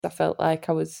I felt like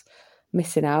I was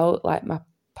missing out. Like my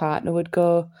partner would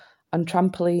go on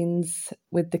trampolines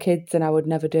with the kids and I would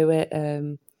never do it.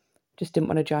 Just didn't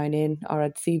want to join in, or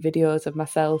I'd see videos of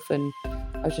myself and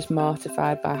I was just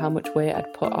mortified by how much weight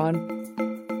I'd put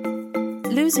on.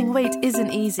 Losing weight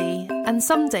isn't easy, and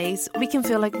some days we can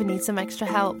feel like we need some extra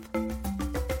help.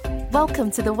 Welcome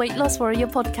to the Weight Loss Warrior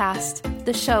podcast,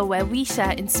 the show where we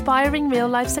share inspiring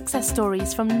real-life success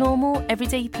stories from normal,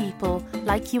 everyday people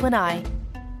like you and I.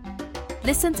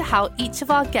 Listen to how each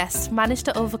of our guests managed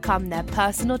to overcome their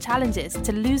personal challenges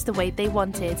to lose the weight they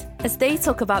wanted, as they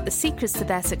talk about the secrets to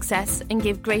their success and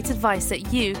give great advice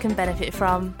that you can benefit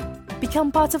from.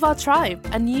 Become part of our tribe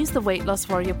and use the Weight Loss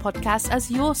Warrior podcast as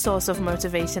your source of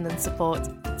motivation and support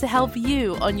to help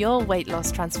you on your weight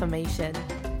loss transformation.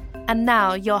 And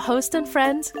now, your host and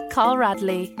friend, Carl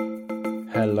Radley.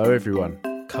 Hello everyone,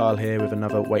 Carl here with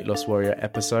another Weight Loss Warrior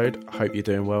episode. I hope you're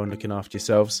doing well and looking after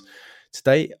yourselves.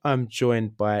 Today, I'm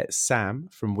joined by Sam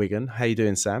from Wigan. How you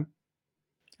doing, Sam?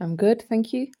 I'm good,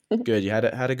 thank you. Good. You had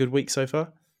a good week so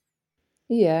far?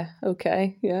 Yeah,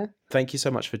 okay, yeah. Thank you so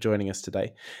much for joining us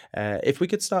today. If we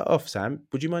could start off, Sam,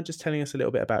 would you mind just telling us a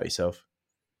little bit about yourself?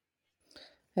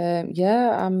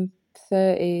 Yeah, I'm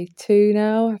 32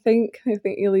 now, I think. I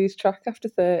think you lose track after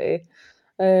 30.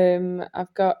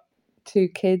 I've got 2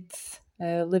 kids,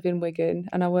 live in Wigan,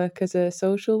 and I work as a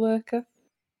social worker.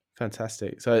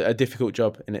 Fantastic. So a difficult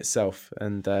job in itself,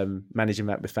 and managing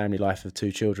that with family life of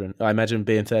 2 children. I imagine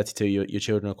being 32, your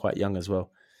children are quite young as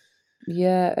well.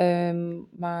 Yeah,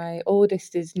 my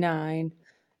oldest is 9,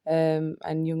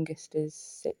 and youngest is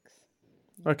 6.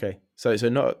 Okay, so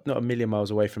not a million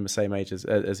miles away from the same age as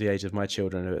the age of my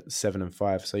children, who are 7 and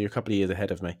 5. So you're a couple of years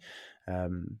ahead of me.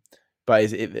 But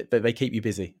they keep you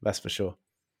busy, that's for sure.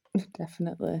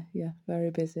 Definitely, yeah,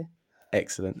 very busy.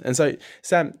 Excellent. And so,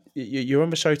 Sam, you're on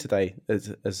the show today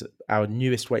as our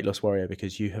newest weight loss warrior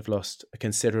because you have lost a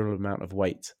considerable amount of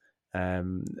weight.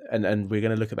 And we're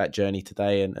going to look at that journey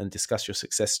today and discuss your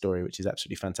success story, which is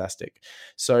absolutely fantastic.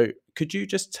 So could you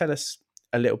just tell us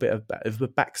a little bit of the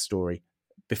backstory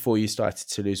before you started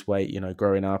to lose weight,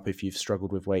 growing up, if you've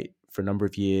struggled with weight for a number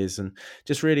of years, and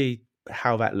just really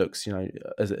how that looks,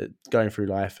 as going through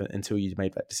life until you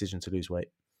made that decision to lose weight?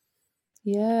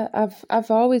 Yeah,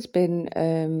 I've always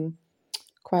been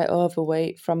quite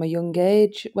overweight from a young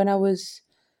age. When I was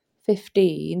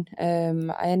 15,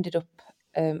 I ended up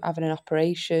having an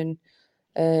operation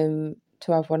to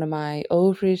have one of my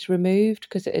ovaries removed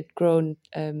because it had grown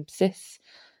cysts,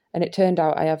 and it turned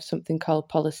out I have something called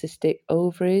polycystic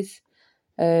ovaries.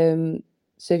 So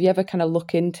if you ever kind of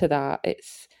look into that,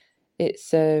 it's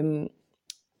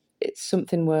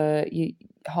something where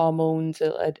hormones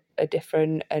are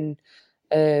different, and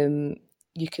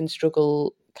you can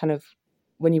struggle kind of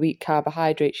when you eat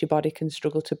carbohydrates, your body can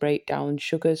struggle to break down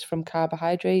sugars from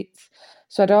carbohydrates.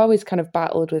 So I'd always kind of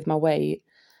battled with my weight.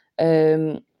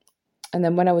 And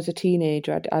then when I was a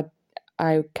teenager,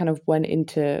 I kind of went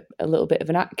into a little bit of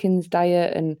an Atkins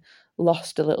diet and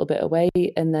lost a little bit of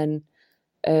weight. And then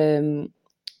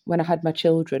when I had my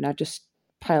children, I just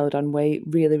piled on weight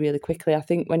really, really quickly. I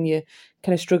think when you're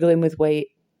kind of struggling with weight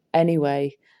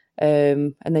anyway,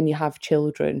 and then you have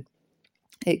children,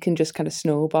 it can just kind of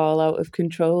snowball out of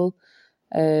control,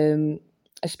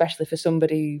 especially for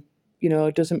somebody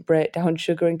who doesn't break down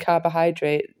sugar and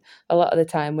carbohydrate. A lot of the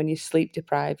time when you sleep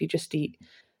deprived, you just eat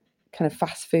kind of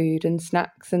fast food and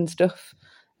snacks and stuff.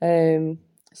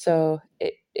 So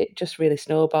it just really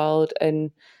snowballed,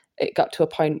 and it got to a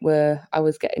point where I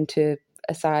was getting to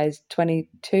a size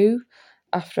 22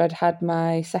 after I'd had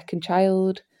my second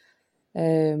child.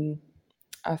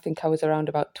 I think I was around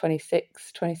about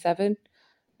 26, 27.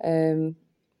 And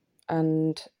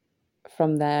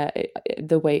from there,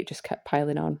 the weight just kept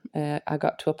piling on. I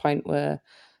got to a point where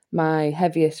my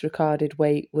heaviest recorded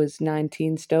weight was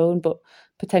 19 stone, but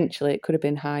potentially it could have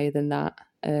been higher than that.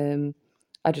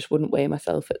 I just wouldn't weigh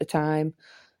myself at the time.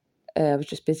 I was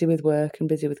just busy with work and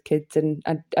busy with kids, and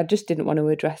I just didn't want to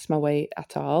address my weight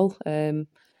at all.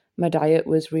 My diet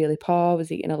was really poor. I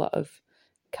was eating a lot of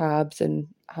carbs and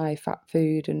high fat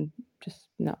food and just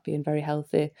not being very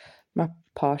healthy. My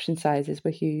portion sizes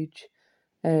were huge.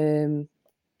 And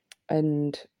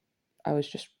I was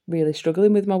just really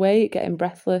struggling with my weight, getting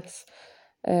breathless,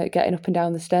 getting up and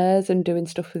down the stairs and doing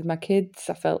stuff with my kids.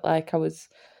 I felt like I was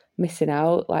missing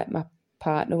out. Like my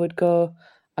partner would go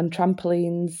on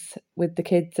trampolines with the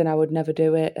kids and I would never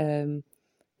do it.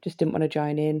 Just didn't want to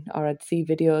join in, or I'd see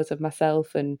videos of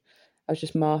myself and I was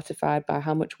just mortified by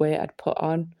how much weight I'd put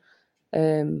on.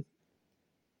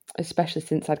 Especially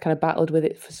since I'd kind of battled with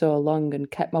it for so long and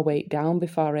kept my weight down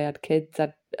before I had kids.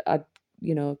 I'd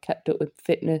kept up with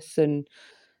fitness and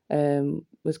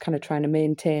was kind of trying to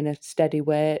maintain a steady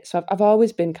weight. So I've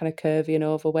always been kind of curvy and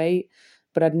overweight,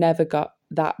 but I'd never got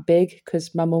that big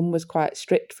because my mum was quite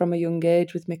strict from a young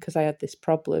age with me because I had this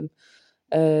problem.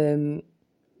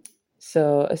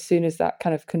 So as soon as that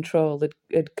kind of control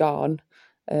had gone,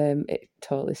 it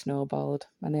totally snowballed,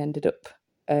 and I ended up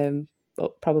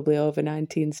probably over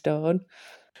 19 stone.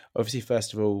 Obviously,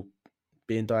 first of all,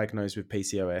 being diagnosed with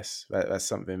PCOS, that's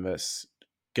something that's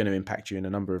going to impact you in a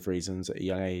number of reasons at a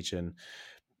young age and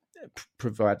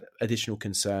provide additional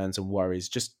concerns and worries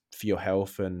just for your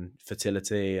health and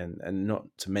fertility, and not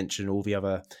to mention all the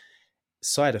other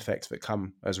side effects that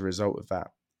come as a result of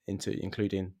that,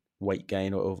 including weight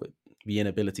gain or the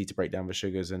inability to break down the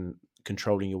sugars, and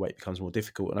controlling your weight becomes more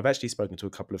difficult. And I've actually spoken to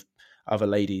a couple of other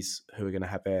ladies who are going to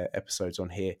have their episodes on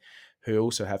here who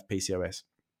also have PCOS.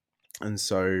 And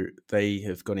so they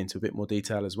have gone into a bit more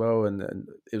detail as well. And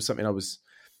it was something I was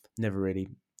never really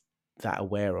that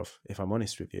aware of, if I'm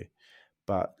honest with you.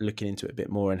 But looking into it a bit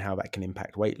more and how that can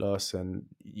impact weight loss, and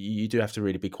you do have to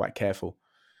really be quite careful,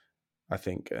 I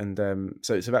think. And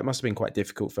so that must have been quite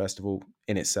difficult, first of all,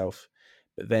 in itself.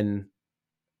 But then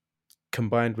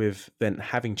combined with then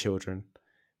having children,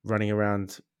 running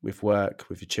around with work,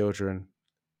 with your children,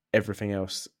 everything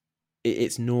else,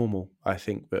 it's normal, I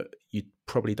think, but you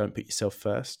probably don't put yourself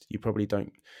first. You probably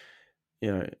don't,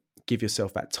 give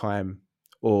yourself that time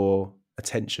or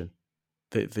attention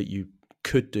that you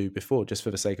could do before, just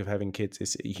for the sake of having kids.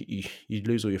 You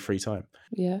lose all your free time.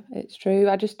 Yeah, it's true.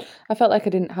 I felt like I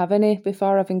didn't have any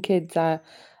before having kids. I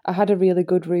had a really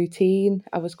good routine.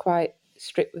 I was quite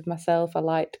strict with myself. I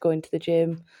liked going to the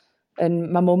gym,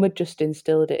 and my mum had just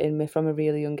instilled it in me from a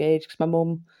really young age, because my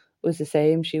mum was the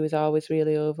same. She was always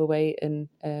really overweight and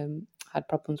had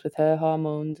problems with her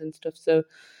hormones and stuff. So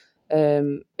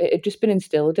it had just been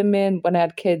instilled in me. And when I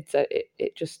had kids,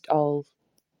 it just all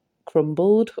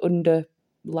crumbled under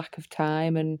lack of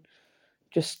time and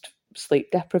just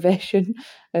sleep deprivation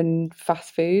and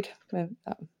fast food. That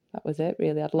was it,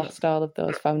 really. I'd lost all of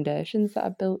those foundations that I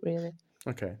built, really.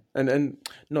 Okay. And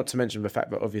not to mention the fact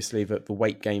that obviously that the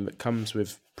weight gain that comes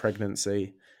with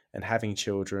pregnancy and having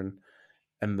children,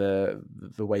 and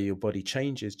the way your body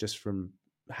changes just from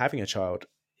having a child,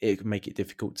 it can make it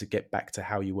difficult to get back to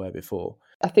how you were before.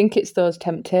 I think it's those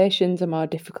temptations are more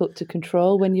difficult to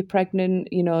control when you're pregnant.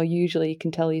 Usually you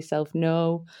can tell yourself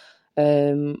no,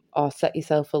 or set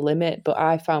yourself a limit. But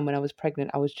I found when I was pregnant,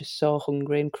 I was just so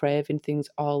hungry and craving things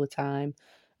all the time.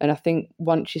 And I think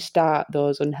once you start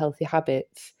those unhealthy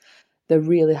habits, they're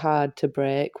really hard to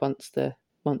break once they're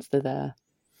there.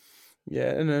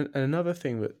 Yeah, and another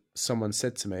thing that someone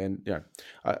said to me, and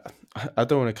I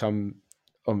don't want to come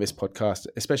on this podcast,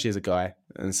 especially as a guy,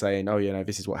 and saying, oh,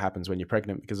 this is what happens when you're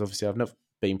pregnant, because obviously I've never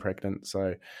been pregnant,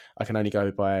 so I can only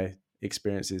go by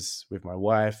experiences with my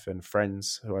wife and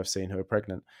friends who I've seen who are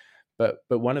pregnant. But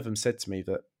one of them said to me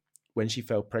that when she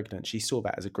fell pregnant, she saw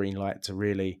that as a green light to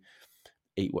really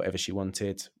eat whatever she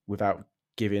wanted without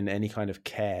giving any kind of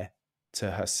care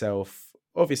to herself.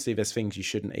 Obviously, there's things you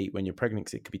shouldn't eat when you're pregnant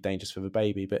because it could be dangerous for the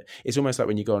baby, but it's almost like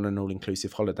when you go on an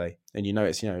all-inclusive holiday and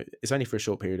it's only for a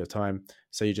short period of time,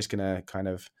 so you're just going to kind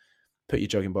of put your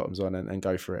jogging bottoms on and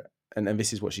go for it. And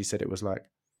this is what she said it was like.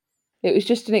 It was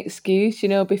just an excuse,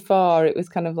 before it was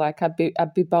kind of like I'd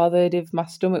be bothered if my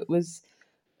stomach was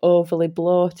overly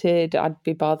bloated. I'd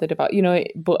be bothered about,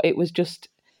 but it was just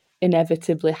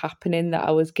inevitably happening that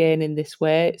I was gaining this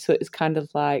weight. So it was kind of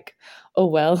like, oh,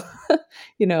 well,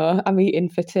 I'm eating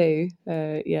for two.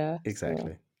 Yeah.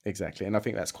 Exactly. So. Exactly. And I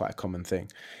think that's quite a common thing.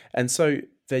 And so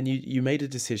then you made a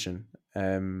decision.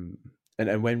 And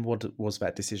when was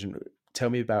that decision? Tell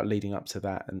me about leading up to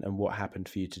that and what happened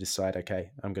for you to decide,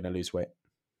 okay, I'm going to lose weight.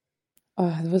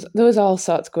 Oh, there was all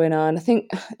sorts going on. I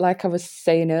think, like I was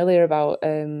saying earlier about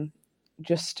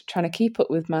just trying to keep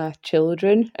up with my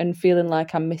children and feeling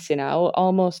like I'm missing out,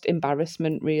 almost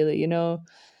embarrassment, really,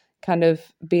 kind of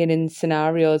being in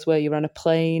scenarios where you're on a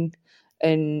plane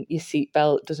and your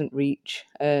seatbelt doesn't reach.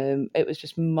 It was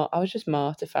just I was just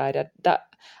mortified.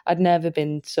 I'd never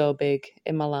been so big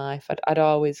in my life. I'd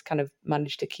always kind of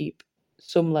managed to keep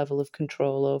some level of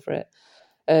control over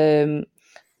it.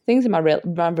 Things in my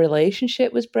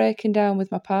relationship was breaking down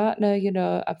with my partner.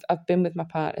 I've been with my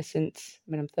partner since,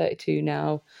 I'm 32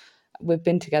 now. We've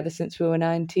been together since we were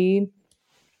 19.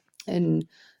 And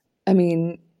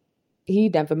he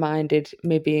never minded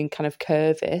me being kind of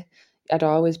curvy. I'd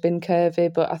always been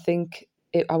curvy, but I think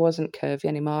I wasn't curvy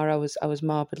anymore. I was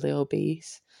morbidly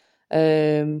obese.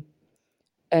 And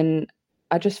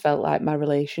I just felt like my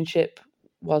relationship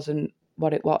wasn't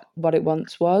what it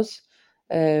once was.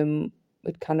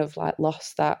 We'd kind of like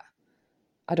lost that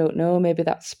I don't know, maybe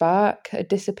that spark had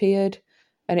disappeared.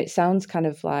 And it sounds kind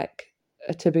of like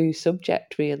a taboo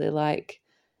subject, really. Like,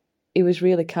 he was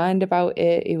really kind about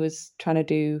it. He was trying to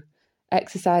do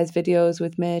exercise videos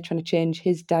with me, trying to change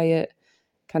his diet,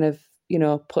 kind of,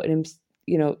 putting him,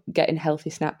 getting healthy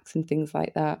snacks and things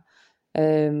like that,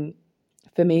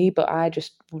 for me. But I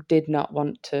just did not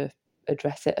want to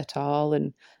address it at all.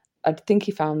 And I think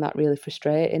he found that really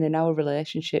frustrating. And our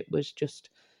relationship was just,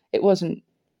 it wasn't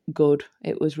good.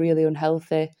 It was really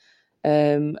unhealthy.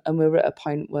 And we were at a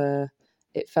point where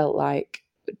it felt like,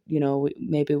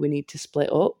 maybe we need to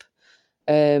split up.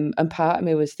 And part of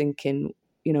me was thinking,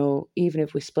 even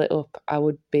if we split up, I'd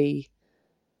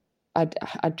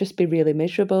just be really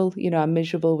miserable. I'm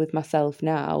miserable with myself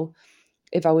now.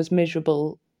 If I was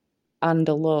miserable and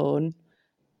alone,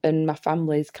 and my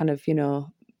family's kind of,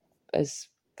 has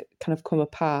kind of come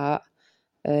apart,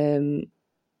 um,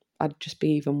 I'd just be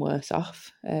even worse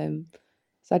off.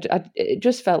 So it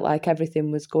just felt like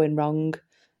everything was going wrong.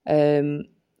 I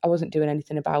wasn't doing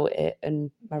anything about it,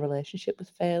 and my relationship was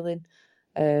failing.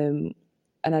 And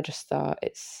I just thought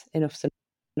it's enough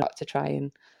not to try,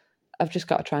 and I've just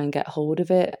got to try and get hold of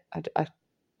it.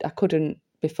 I couldn't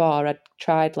before. I'd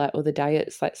tried like other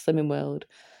diets like Slimming World,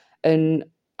 and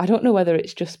I don't know whether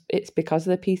it's because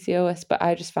of the PCOS, but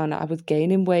I just found out I was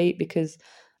gaining weight because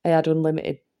I had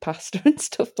unlimited pasta and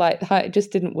stuff like that. It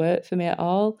just didn't work for me at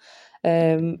all.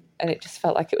 And it just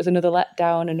felt like it was another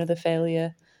letdown, another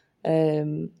failure.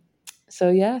 So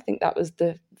yeah, I think that was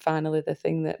finally the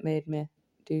thing that made me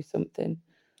do something.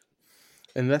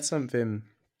 And that's something,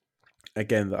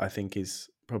 again, that I think is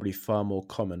probably far more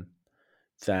common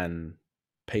than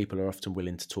people are often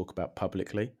willing to talk about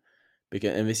publicly.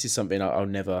 And this is something I'll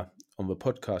never on the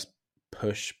podcast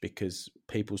push, because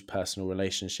people's personal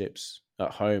relationships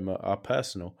at home are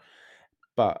personal.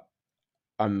 But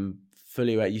I'm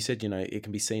fully aware. You said, it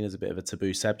can be seen as a bit of a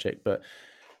taboo subject, but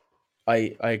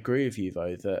I agree with you,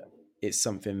 though, that it's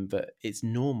something that it's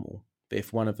normal. But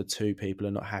if one of the two people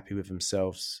are not happy with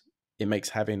themselves, it makes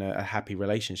having a happy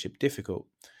relationship difficult.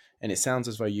 And it sounds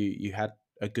as though you had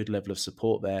a good level of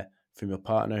support there from your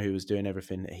partner, who was doing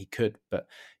everything that he could. But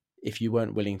if you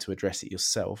weren't willing to address it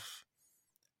yourself,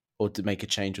 or to make a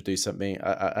change or do something,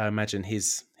 I imagine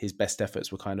his best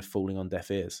efforts were kind of falling on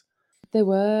deaf ears. They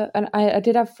were. And I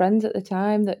did have friends at the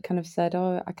time that kind of said,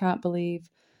 oh, I can't believe,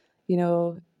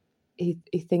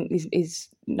 he thinks he's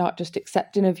not just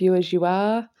accepting of you as you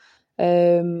are.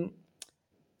 And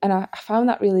I found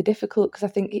that really difficult, because I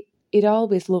think he'd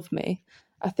always loved me.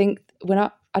 I think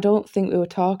I don't think we were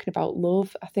talking about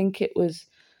love. I think it was,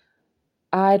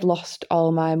 I'd lost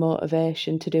all my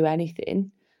motivation to do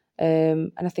anything.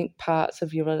 And I think parts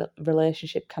of your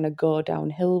relationship kind of go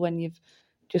downhill when you've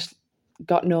just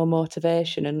got no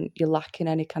motivation and you're lacking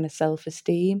any kind of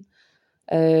self-esteem.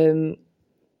 And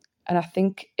I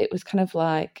think it was kind of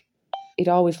like, he'd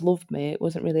always loved me. It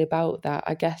wasn't really about that.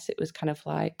 I guess it was kind of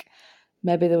like,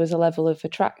 maybe there was a level of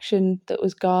attraction that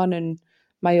was gone, and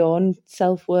my own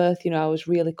self-worth, I was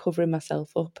really covering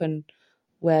myself up and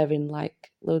wearing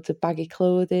like loads of baggy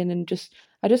clothing, and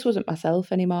I just wasn't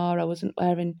myself anymore. I wasn't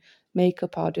wearing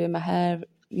makeup or doing my hair,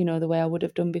 the way I would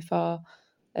have done before.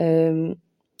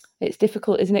 It's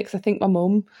difficult, isn't it? Because I think my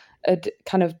mum had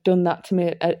kind of done that to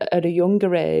me at a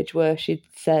younger age, where she'd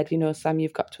said, Sam,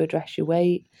 you've got to address your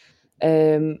weight.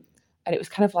 And it was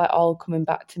kind of like all coming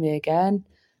back to me again,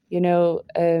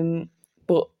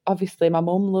 but obviously my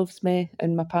mum loves me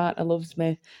and my partner loves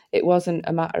me. It wasn't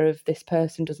a matter of this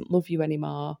person doesn't love you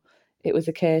anymore. It was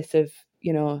a case of,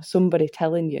 somebody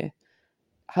telling you,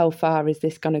 how far is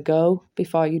this going to go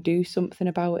before you do something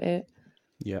about it.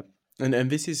 Yeah.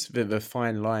 And this is the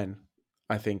fine line,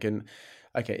 I think. And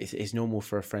okay, it's normal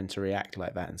for a friend to react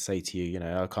like that and say to you,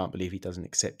 I can't believe he doesn't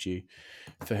accept you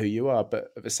for who you are. But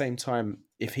at the same time,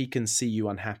 if he can see you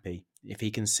unhappy, if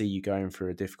he can see you going through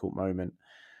a difficult moment,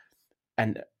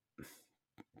 and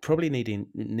probably needing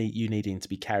to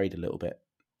be carried a little bit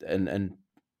and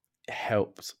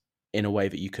helped in a way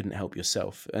that you couldn't help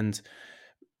yourself. And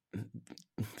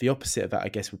the opposite of that, I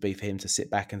guess, would be for him to sit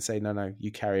back and say, no,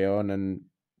 you carry on and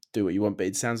do what you want. But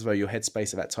it sounds as though your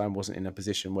headspace at that time wasn't in a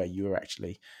position where you were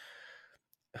actually,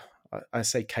 I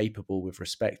say capable with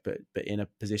respect, but in a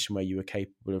position where you were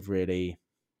capable of really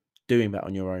doing that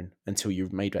on your own until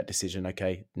you've made that decision.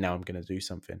 Okay, now I'm going to do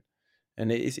something.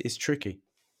 And it's tricky.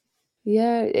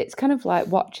 Yeah, it's kind of like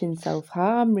watching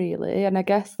self-harm, really. And I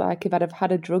guess like if I'd have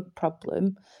had a drug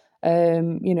problem,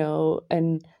 and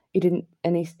he didn't,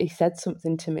 and he said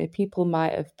something to me, people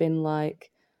might have been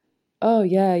like, oh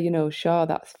yeah, sure,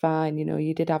 that's fine.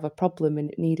 You did have a problem and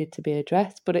it needed to be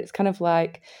addressed. But it's kind of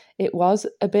like it was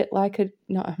a bit like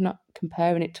no, I'm not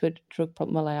comparing it to a drug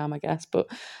problem. Well, I am, I guess, but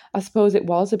I suppose it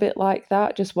was a bit like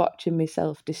that, just watching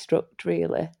myself destruct,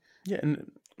 really. Yeah,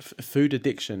 and food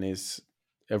addiction is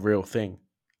a real thing,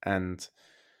 and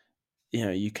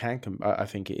you can. I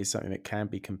think it is something that can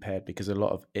be compared because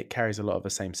it carries a lot of the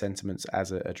same sentiments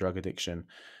as a drug addiction.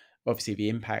 Obviously, the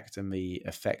impact and the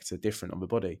effects are different on the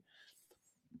body,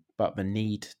 but the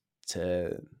need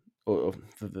to, or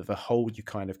the hole you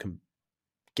kind of can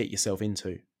get yourself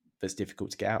into that's difficult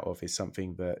to get out of is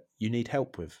something that you need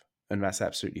help with, and that's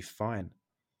absolutely fine.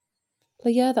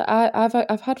 But yeah, that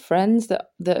I've had friends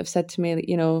that have said to me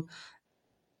that,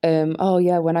 oh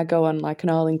yeah, when I go on like an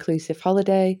all-inclusive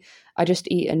holiday, I just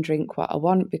eat and drink what I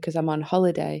want because I'm on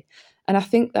holiday. And I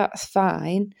think that's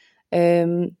fine,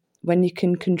 when you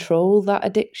can control that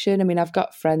addiction. I mean, I've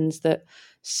got friends that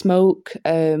smoke,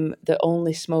 that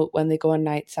only smoke when they go on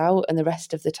nights out, and the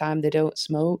rest of the time they don't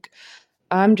smoke.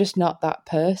 I'm just not that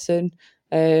person.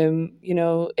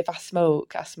 If I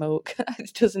smoke, I smoke.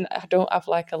 I don't have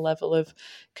like a level of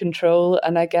control.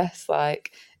 And I guess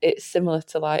like it's similar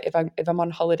to like if I'm on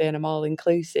holiday and I'm all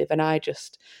inclusive and I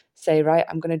just say, right,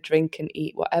 I'm gonna drink and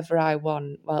eat whatever I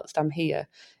want whilst I'm here,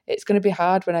 it's gonna be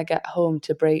hard when I get home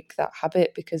to break that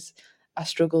habit because I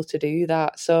struggle to do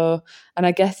that. So, and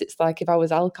I guess it's like if I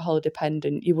was alcohol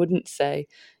dependent, you wouldn't say,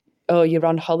 oh, you're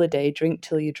on holiday, drink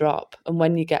till you drop. And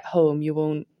when you get home, you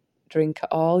won't drink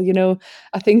at all.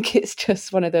 I think it's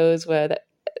just one of those where that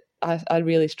I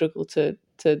really struggle to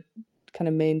kind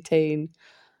of maintain,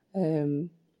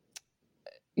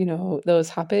 those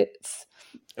habits.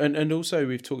 And also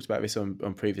we've talked about this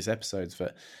on previous episodes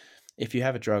that if you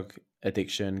have a drug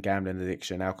addiction, gambling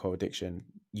addiction, alcohol addiction,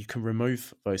 you can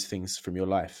remove those things from your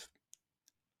life.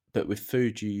 But with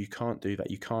food, you can't do that.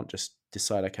 You can't just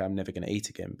decide, okay, I'm never going to eat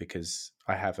again because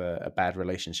I have a bad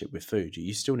relationship with food.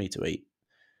 You still need to eat.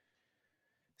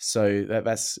 So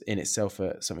that's in itself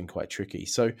something quite tricky.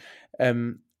 So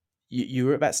you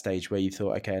were at that stage where you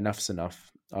thought, okay, enough's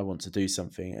enough. I want to do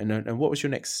something. And what was your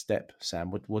next step, Sam?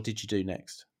 What did you do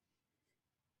next?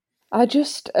 I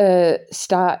just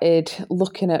started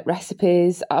looking at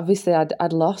recipes. Obviously,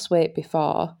 I'd lost weight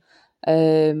before,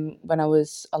 when I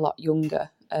was a lot younger,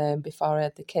 before I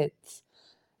had the kids.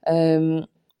 Um,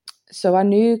 so I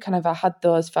knew kind of I had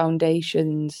those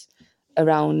foundations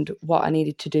around what I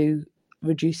needed to do,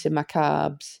 reducing my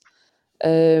carbs.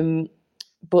 Um,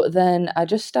 but then I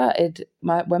just started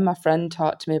when my friend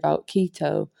talked to me about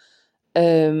keto.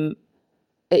 Um,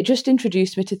 it just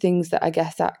introduced me to things that I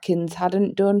guess Atkins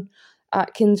hadn't done.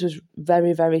 Atkins was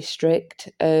very, very strict,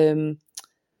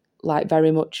 like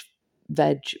very much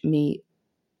veg, meat,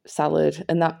 salad,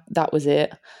 and that was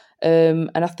it. And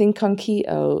I think on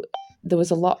keto there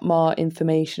was a lot more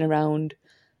information around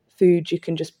food you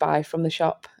can just buy from the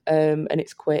shop, and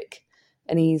it's quick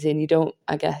and easy, and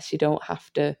I guess you don't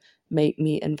have to make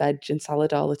meat and veg and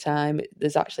salad all the time.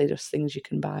 There's actually just things you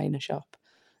can buy in a shop.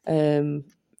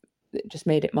 It just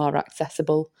made it more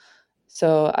accessible.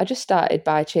 So I just started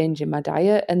by changing my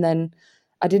diet, and then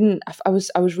I didn't. I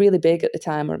was really big at the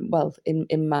time. Or, well,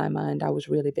 in my mind, I was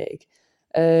really big.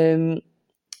 Um,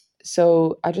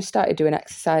 so I just started doing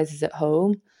exercises at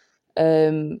home,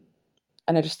 um,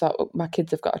 and I just thought, oh, my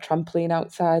kids have got a trampoline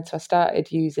outside, so I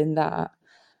started using that.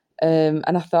 And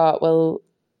I thought, well,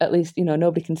 at least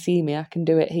nobody can see me. I can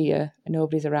do it here, and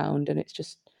nobody's around, and it's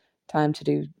just time to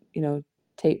do.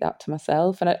 Take that to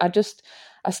myself, and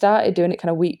I started doing it kind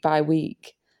of week by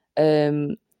week,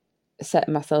 setting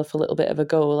myself a little bit of a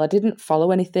goal. I didn't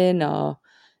follow anything or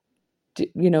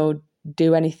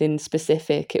do anything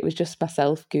specific. It was just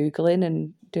myself Googling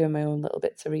and doing my own little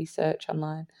bits of research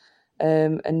online,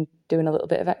 and doing a little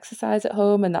bit of exercise at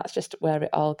home, and that's just where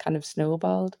it all kind of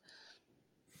snowballed.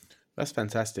 That's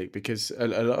fantastic because a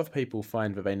lot of people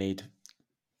find that they need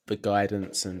the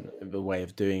guidance and the way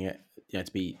of doing it,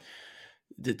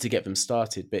 to get them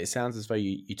started. But it sounds as though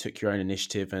you took your own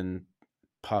initiative and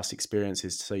past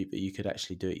experiences so that you could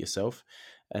actually do it yourself.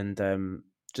 And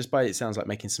just by it sounds like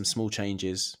making some small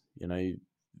changes,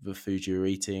 the food you were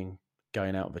eating,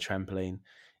 going out of a trampoline,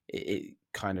 it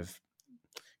kind of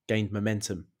gained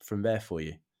momentum from there for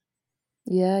you.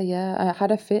 Yeah. I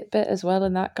had a Fitbit as well,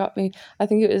 and that got me. I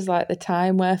think it was like the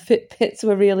time where Fitbits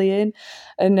were really in,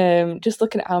 and just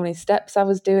looking at how many steps I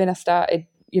was doing, I started,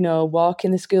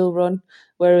 walking the school run.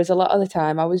 Whereas a lot of the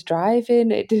time I was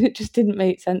driving, it just didn't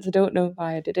make sense. I don't know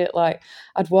why I did it. Like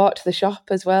I'd walk to the shop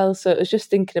as well, so it was just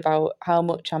thinking about how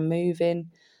much I'm moving.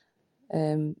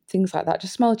 things like that.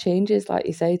 Just small changes, like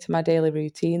you say, to my daily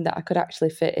routine that I could actually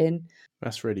fit in.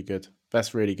 That's really good.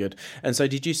 That's really good. And so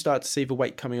did you start to see the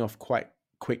weight coming off quite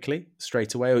quickly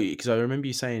straight away? Because I remember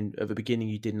you saying at the beginning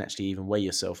you didn't actually even weigh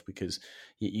yourself because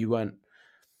you weren't,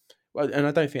 well, and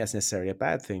I don't think that's necessarily a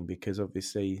bad thing, because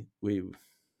obviously we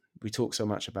talk so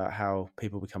much about how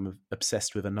people become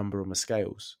obsessed with a number on the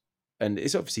scales. And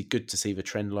it's obviously good to see the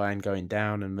trend line going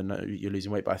down and you're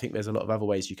losing weight, but I think there's a lot of other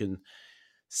ways you can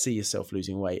see yourself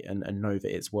losing weight and know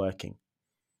that it's working.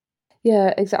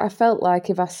 Yeah, exactly. I felt like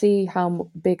if I see how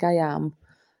big I am,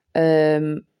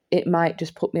 it might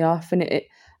just put me off. And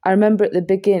I remember at the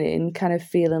beginning kind of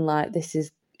feeling like this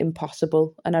is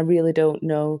impossible, and I really don't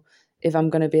know if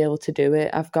I'm going to be able to do it.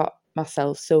 I've got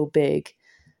myself so big,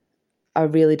 I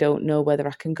really don't know whether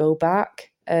I can go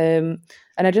back. And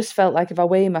I just felt like if I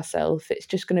weigh myself, it's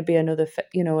just going to be another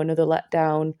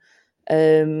letdown,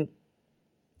 um,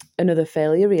 another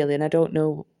failure, really. And I don't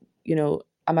know,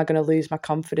 am I going to lose my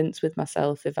confidence with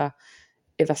myself if I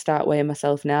start weighing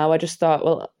myself now? I just thought,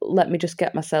 well, let me just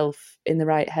get myself in the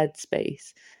right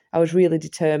headspace. I was really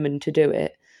determined to do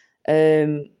it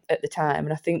at the time.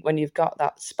 And I think when you've got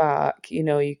that spark,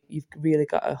 you've really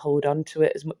got to hold on to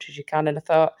it as much as you can. And I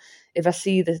thought, if I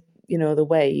see the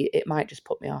way, it might just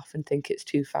put me off and think it's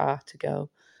too far to go.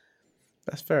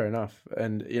 That's fair enough.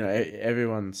 And,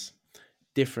 everyone's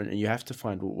different and you have to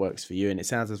find what works for you. And it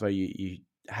sounds as though you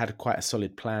had quite a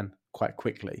solid plan quite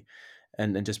quickly.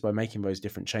 And just by making those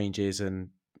different changes and,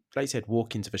 like you said,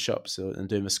 walking to the shops and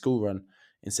doing the school run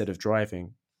instead of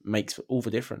driving makes all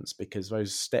the difference, because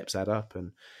those steps add up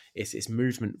and it's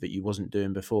movement that you wasn't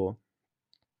doing before.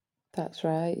 That's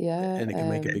right, yeah. And it can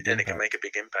make a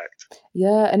big impact.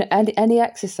 Yeah, and any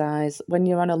exercise, when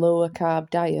you're on a lower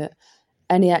carb diet,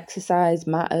 any exercise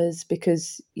matters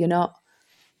because you're not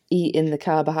eating the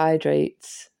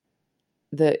carbohydrates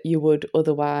that you would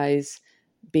otherwise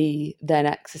be then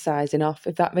exercising off,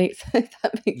 if that makes sense.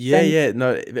 Yeah,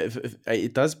 no,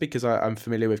 it does, because I'm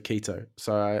familiar with keto,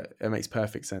 so it makes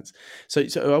perfect sense. So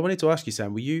I wanted to ask you,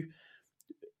 Sam, were you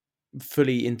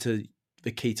fully into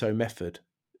the keto method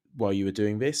while you were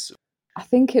doing this? I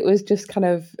think it was just kind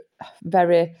of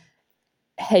very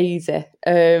hazy.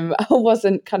 I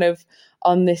wasn't kind of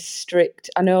on this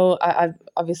strict. I know I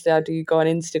obviously I do go on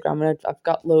Instagram, and I've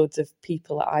got loads of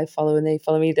people that I follow and they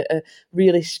follow me that are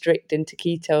really strict into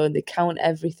keto and they count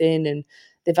everything, and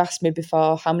they've asked me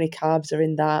before how many carbs are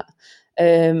in that.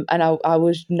 And I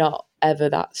was not ever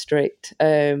that strict.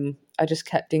 I just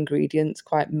kept ingredients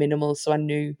quite minimal, so I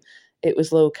knew it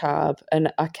was low carb,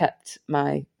 and I kept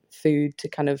my food to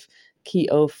kind of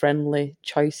keto friendly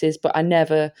choices, but I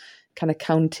never kind of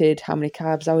counted how many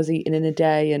carbs I was eating in a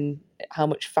day and how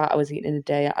much fat I was eating in a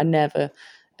day. I never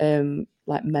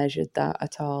measured that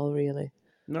at all, really.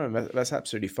 No, that's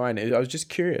absolutely fine. I was just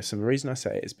curious, and the reason I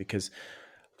say it is because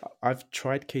I've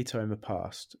tried keto in the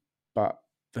past, but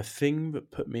the thing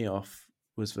that put me off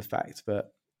was the fact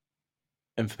that,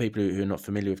 and for people who are not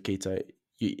familiar with keto,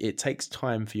 it takes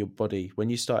time for your body.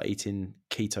 When you start eating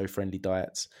keto friendly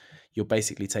diets, you're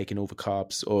basically taking all the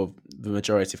carbs or the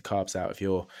majority of carbs out of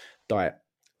your diet.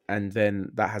 And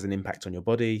then that has an impact on your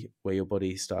body, where your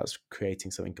body starts creating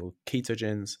something called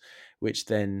ketogens, which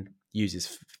then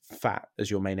uses fat as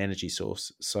your main energy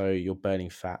source. So you're burning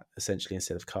fat essentially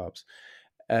instead of carbs.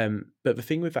 But the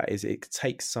thing with that is it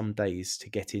takes some days to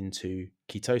get into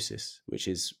ketosis, which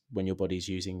is when your body's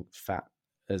using fat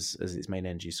as its main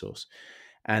energy source.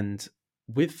 And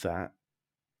with that,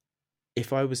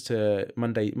 if I was to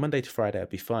Monday to Friday, I'd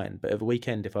be fine. But at the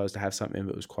weekend, if I was to have something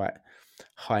that was quite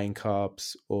high in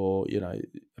carbs, or a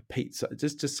pizza,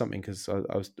 just something, because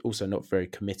I was also not very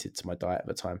committed to my diet at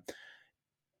the time,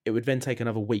 it would then take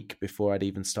another week before I'd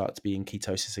even start to be in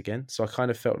ketosis again. So I kind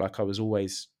of felt like I was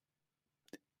always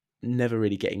never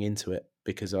really getting into it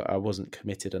because I wasn't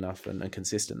committed enough and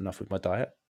consistent enough with my diet.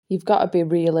 You've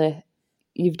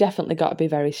definitely got to be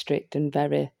very strict and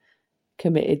very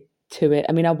committed to it.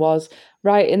 I mean, I was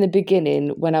right in the beginning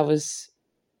when I was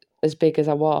as big as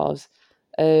I was.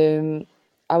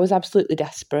 I was absolutely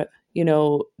desperate.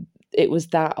 It was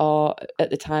that, or at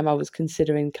the time I was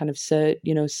considering kind of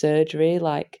surgery,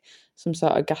 like some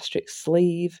sort of gastric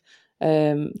sleeve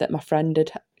that my friend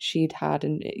she'd had,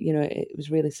 and it was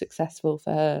really successful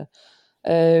for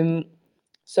her.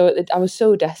 So I was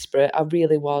so desperate. I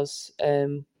really was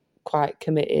quite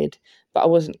committed, but I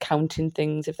wasn't counting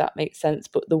things, if that makes sense.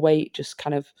 But the weight just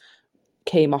kind of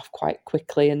came off quite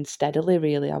quickly and steadily,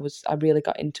 really. I really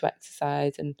got into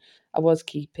exercise and I was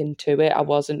keeping to it. I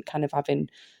wasn't kind of having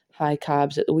high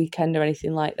carbs at the weekend or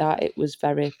anything like that. It was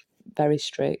very, very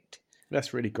strict.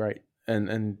 That's really great.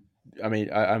 And I mean,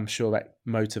 I'm sure that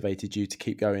motivated you to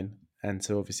keep going and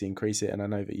to obviously increase it. And I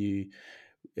know that you,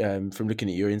 from looking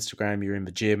at your Instagram, you're in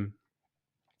the gym,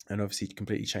 and obviously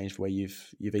completely changed the way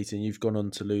you've eaten. You've gone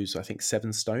on to lose, I think,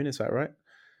 7 stone. Is that right?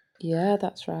 Yeah,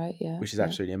 that's right. Yeah, Which is yeah.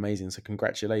 absolutely amazing. So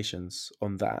congratulations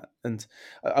on that. And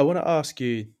I want to ask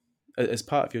you, as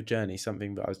part of your journey,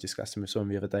 something that I was discussing with someone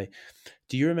the other day.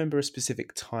 Do you remember a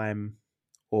specific time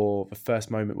or the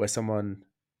first moment where someone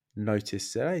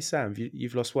noticed, said, "Hey Sam,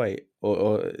 you've lost weight,"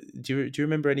 or do you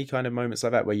remember any kind of moments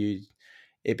like that where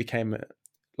it became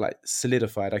like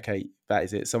solidified? Okay, that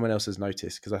is it. Someone else has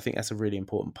noticed, because I think that's a really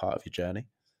important part of your journey.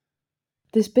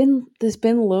 There's been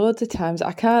loads of times.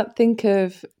 I can't think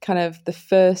of kind of the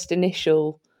first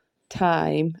initial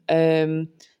time,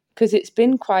 because it's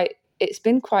been quite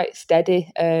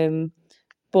steady.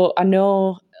 But I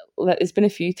know that there's been a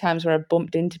few times where I've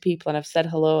bumped into people and I've said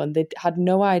hello and they had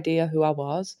no idea who I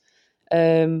was.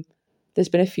 Um, there's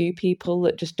been a few people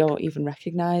that just don't even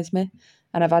recognise me,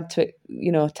 and I've had to,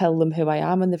 tell them who I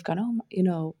am, and they've gone,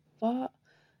 "Oh, what?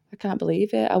 I can't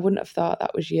believe it. I wouldn't have thought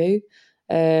that was you."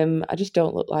 I just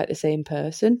don't look like the same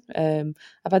person.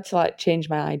 I've had to like change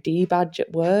my ID badge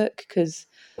at work because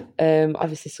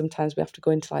obviously sometimes we have to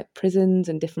go into like prisons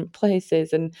and different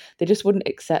places, and they just wouldn't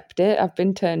accept it. I've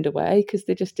been turned away because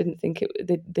they just didn't think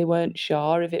they weren't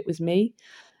sure if it was me.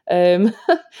 Um,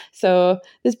 so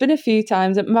there's been a few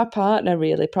times that my partner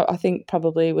really, I think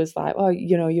probably was like, "Oh,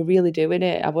 you're really doing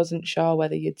it. I wasn't sure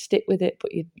whether you'd stick with it,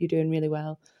 but you're doing really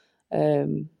well,"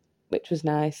 um, which was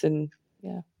nice. And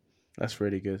yeah. That's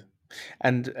really good.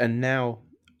 And now,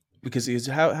 because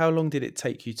how long did it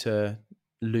take you to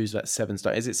lose that 7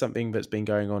 stone? Is it something that's been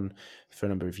going on for a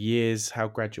number of years? How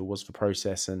gradual was the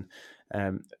process? And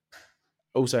um,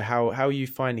 also, how are you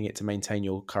finding it to maintain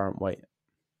your current weight?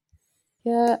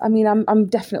 Yeah, I mean, I'm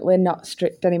definitely not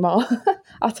strict anymore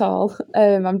at all.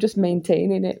 I'm just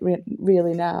maintaining it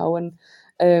really now, and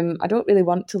I don't really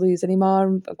want to lose anymore.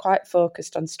 I'm quite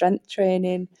focused on strength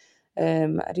training.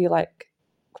 I do like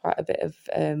quite a bit of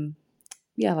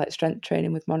yeah, like strength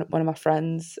training with one of my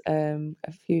friends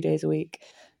a few days a week.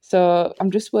 So I'm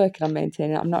just working on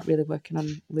maintaining it. I'm not really working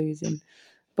on losing,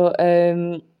 but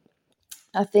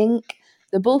I think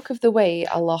the bulk of the weight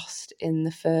I lost in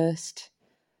the first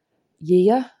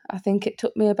year. I think it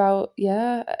took me about,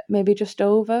 yeah, maybe just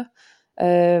over.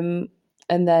 And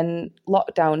then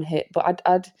lockdown hit, but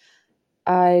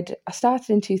I started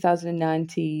in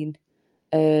 2019,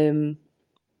 and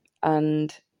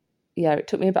yeah, it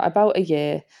took me about a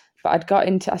year. But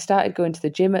I started going to the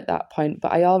gym at that point,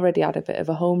 but I already had a bit of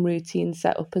a home routine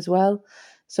set up as well.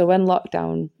 So when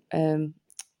lockdown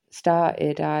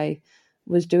started, I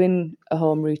was doing a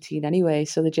home routine anyway.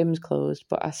 So the gym's closed,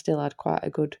 but I still had quite a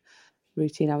good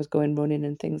routine. I was going running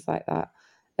and things like that.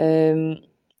 And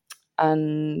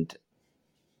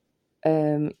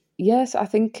yes, I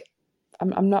think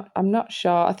I'm not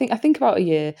sure. I think about a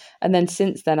year, and then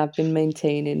since then I've been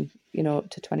maintaining, up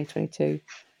to 2022.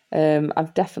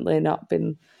 I've definitely not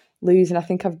been losing. I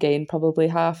think I've gained probably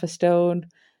half a stone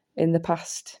in the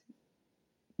past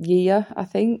year, I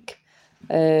think.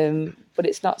 But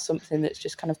it's not something that's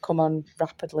just kind of come on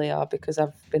rapidly or because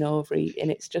I've been overeating.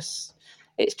 It's just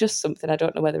something. I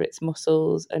don't know whether it's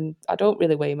muscles, and I don't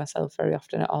really weigh myself very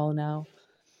often at all now.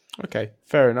 Okay,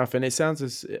 fair enough. And it sounds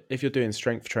as if you're doing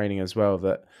strength training as well,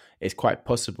 that it's quite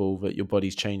possible that your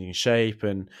body's changing shape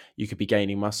and you could be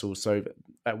gaining muscle. So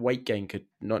that weight gain could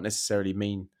not necessarily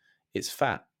mean it's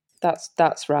fat.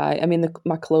 That's right. I mean,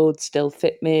 my clothes still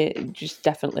fit me. Just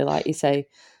definitely, like you say,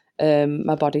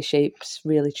 my body shape's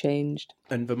really changed.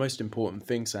 And the most important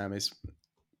thing, Sam, is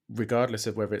regardless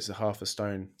of whether it's a half a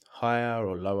stone higher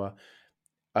or lower,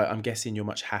 I'm guessing you're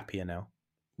much happier now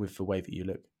with the way that you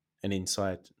look and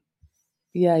inside.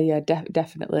 Yeah, yeah,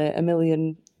 definitely a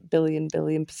million billion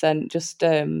percent. Just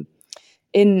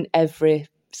in every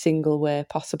single way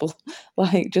possible.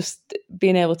 Like just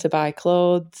being able to buy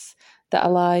clothes that I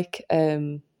like,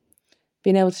 being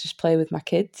able to just play with my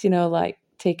kids, like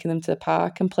taking them to the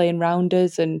park and playing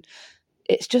rounders. And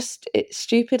it's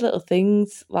stupid little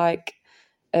things like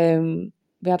we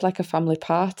had like a family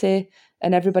party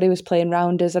and everybody was playing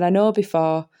rounders. And I know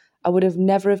before I would have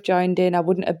never have joined in. I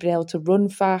wouldn't have been able to run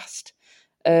fast.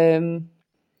 Um,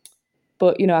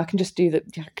 but I can just I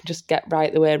can just get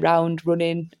right the way around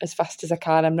running as fast as I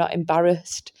can. I'm not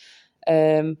embarrassed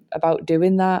about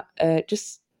doing that.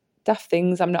 Just daft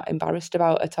things I'm not embarrassed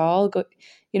about at all.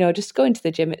 Just going to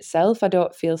the gym itself, I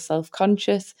don't feel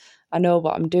self-conscious. I know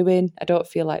what I'm doing. I don't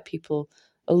feel like people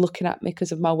are looking at me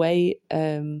because of my weight.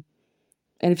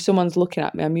 And if someone's looking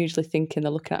at me, I'm usually thinking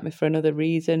they're looking at me for another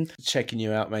reason. Checking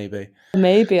you out, maybe.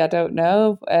 Maybe, I don't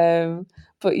know.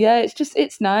 But yeah,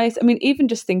 it's nice. I mean, even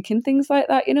just thinking things like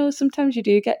that, sometimes you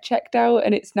do get checked out,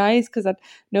 and it's nice because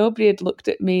nobody had looked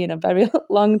at me in a very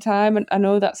long time. And I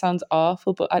know that sounds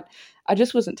awful, but I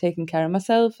just wasn't taking care of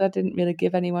myself. I didn't really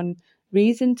give anyone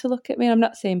reason to look at me. I'm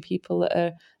not saying people that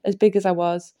are as big as I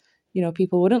was,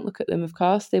 people wouldn't look at them. Of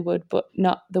course they would, but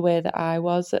not the way that I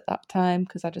was at that time,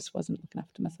 because I just wasn't looking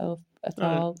after myself at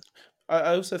all.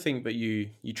 I also think that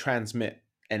you transmit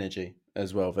energy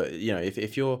as well. That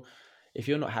if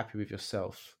you're not happy with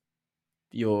yourself,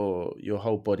 your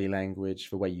whole body language,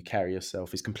 the way you carry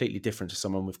yourself, is completely different to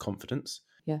someone with confidence.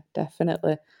 Yeah,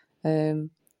 definitely.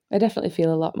 I definitely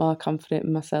feel a lot more confident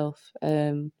in myself.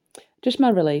 Just my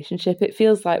relationship, it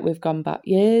feels like we've gone back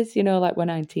years, like we're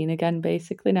 19 again,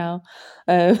 basically now.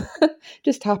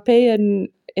 Just happy and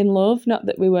in love. Not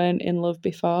that we weren't in love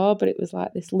before, but it was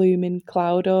like this looming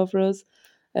cloud over us.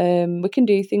 We can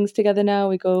do things together now.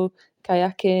 We go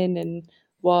kayaking and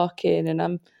walking, and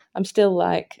I'm still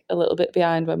like a little bit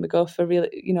behind when we go for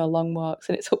really, long walks,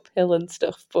 and it's uphill and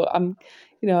stuff. But I'm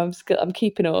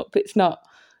keeping up.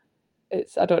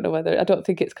 I don't know I don't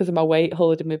think it's because of my weight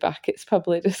holding me back. It's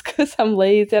probably just because I'm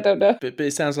lazy. I don't know. But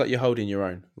it sounds like you're holding your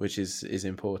own, which is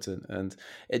important. And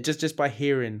it just by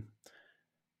hearing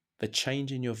the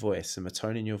change in your voice and the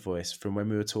tone in your voice from when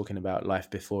we were talking about life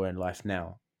before and life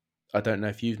now, I don't know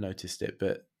if you've noticed it,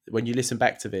 but when you listen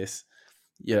back to this,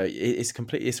 it's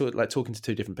completely, it's sort of like talking to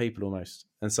two different people almost.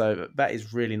 And so that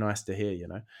is really nice to hear,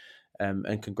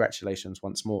 and congratulations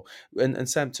once more. And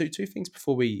Sam, two things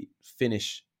before we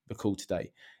finish the call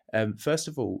today. First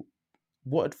of all,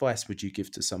 what advice would you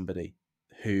give to somebody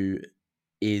who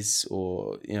is,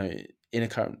 or in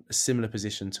a similar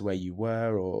position to where you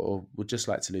were, or would just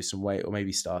like to lose some weight, or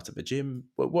maybe start at the gym?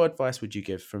 What advice would you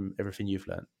give from everything you've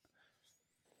learned?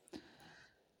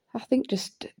 I think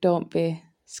just don't be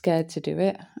scared to do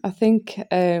it. I think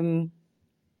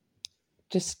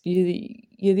just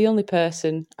you're the only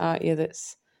person, aren't you,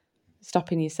 that's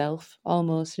stopping yourself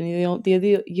almost, and you're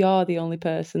the only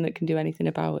person that can do anything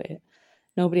about it.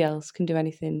 Nobody else can do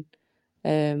anything.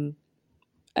 And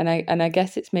I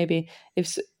guess it's maybe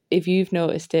if you've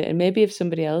noticed it, and maybe if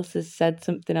somebody else has said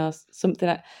something else, something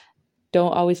that,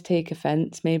 don't always take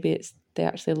offense. Maybe it's they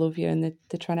actually love you and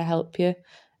they're trying to help you,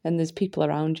 and there's people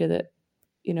around you that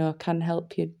can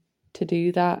help you to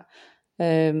do that.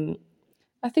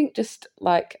 I think just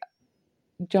like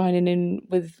joining in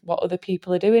with what other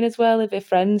people are doing as well. If your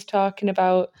friends talking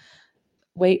about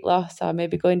weight loss or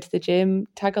maybe going to the gym,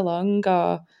 tag along,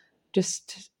 or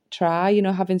just try,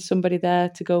 having somebody there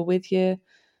to go with you.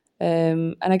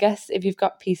 And I guess if you've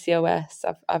got PCOS,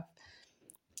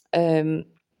 I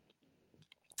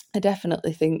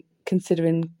definitely think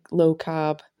considering low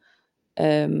carb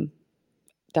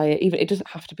diet, even it doesn't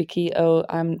have to be keto.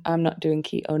 I'm not doing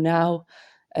keto now.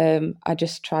 I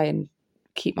just try and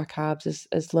keep my carbs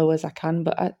as low as I can,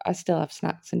 but I still have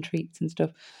snacks and treats and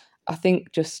stuff. I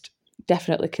think just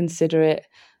definitely consider it.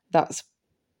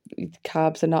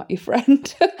 Carbs are not your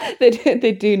friend.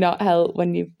 They do not help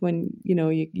when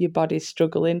your body's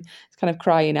struggling. It's kind of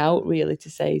crying out really to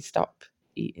say stop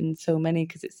eating so many,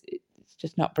 because it's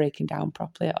just not breaking down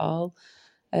properly at all.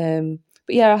 But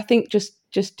yeah, I think just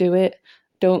do it.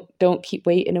 Don't keep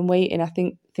waiting and waiting. I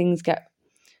think things get,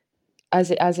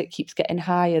 as it keeps getting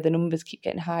higher, the numbers keep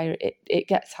getting higher, it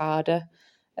gets harder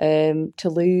to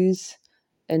lose.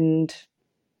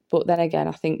 But then again,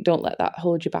 I think don't let that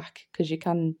hold you back, because you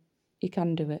can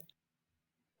do it.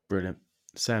 Brilliant.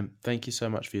 Sam, thank you so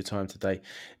much for your time today.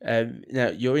 Now,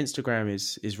 your Instagram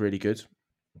is really good,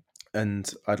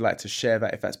 and I'd like to share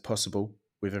that if that's possible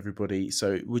with everybody.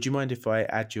 So would you mind if I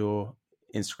add your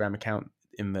Instagram account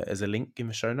as a link in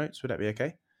the show notes? Would that be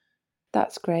okay?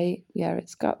 That's great. Yeah,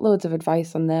 it's got loads of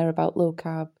advice on there about low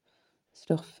carb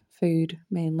stuff, food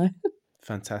mainly.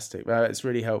 Fantastic. Well, it's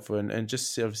really helpful, and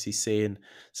just obviously seeing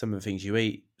some of the things you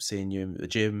eat, seeing you in the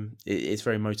gym, it's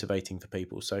very motivating for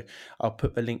people. So I'll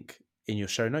put the link in your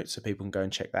show notes so people can go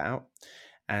and check that out.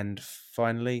 And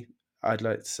finally, I'd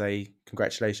like to say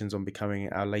congratulations on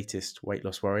becoming our latest weight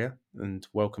loss warrior, and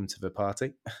welcome to the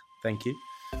party. Thank you.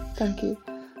 Thank you.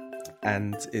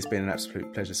 And it's been an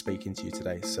absolute pleasure speaking to you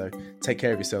today. So take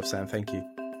care of yourself, Sam. Thank you.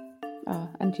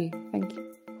 And you. Thank you.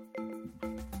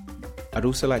 I'd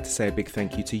also like to say a big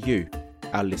thank you to you,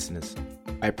 our listeners.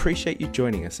 I appreciate you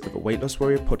joining us at the Weight Loss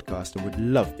Warrior podcast, and would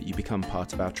love that you become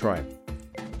part of our tribe.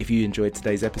 If you enjoyed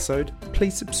today's episode,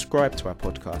 please subscribe to our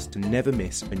podcast to never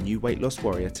miss a new weight loss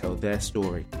warrior tell their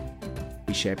story.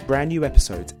 We share brand new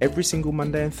episodes every single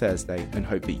Monday and Thursday, and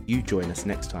hope that you join us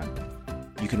next time.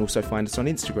 You can also find us on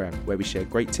Instagram, where we share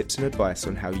great tips and advice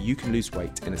on how you can lose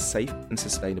weight in a safe and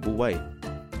sustainable way.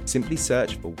 Simply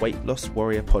search for Weight Loss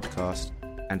Warrior Podcast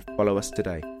and follow us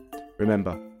today.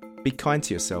 Remember, be kind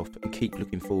to yourself and keep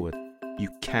looking forward. You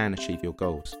can achieve your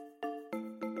goals.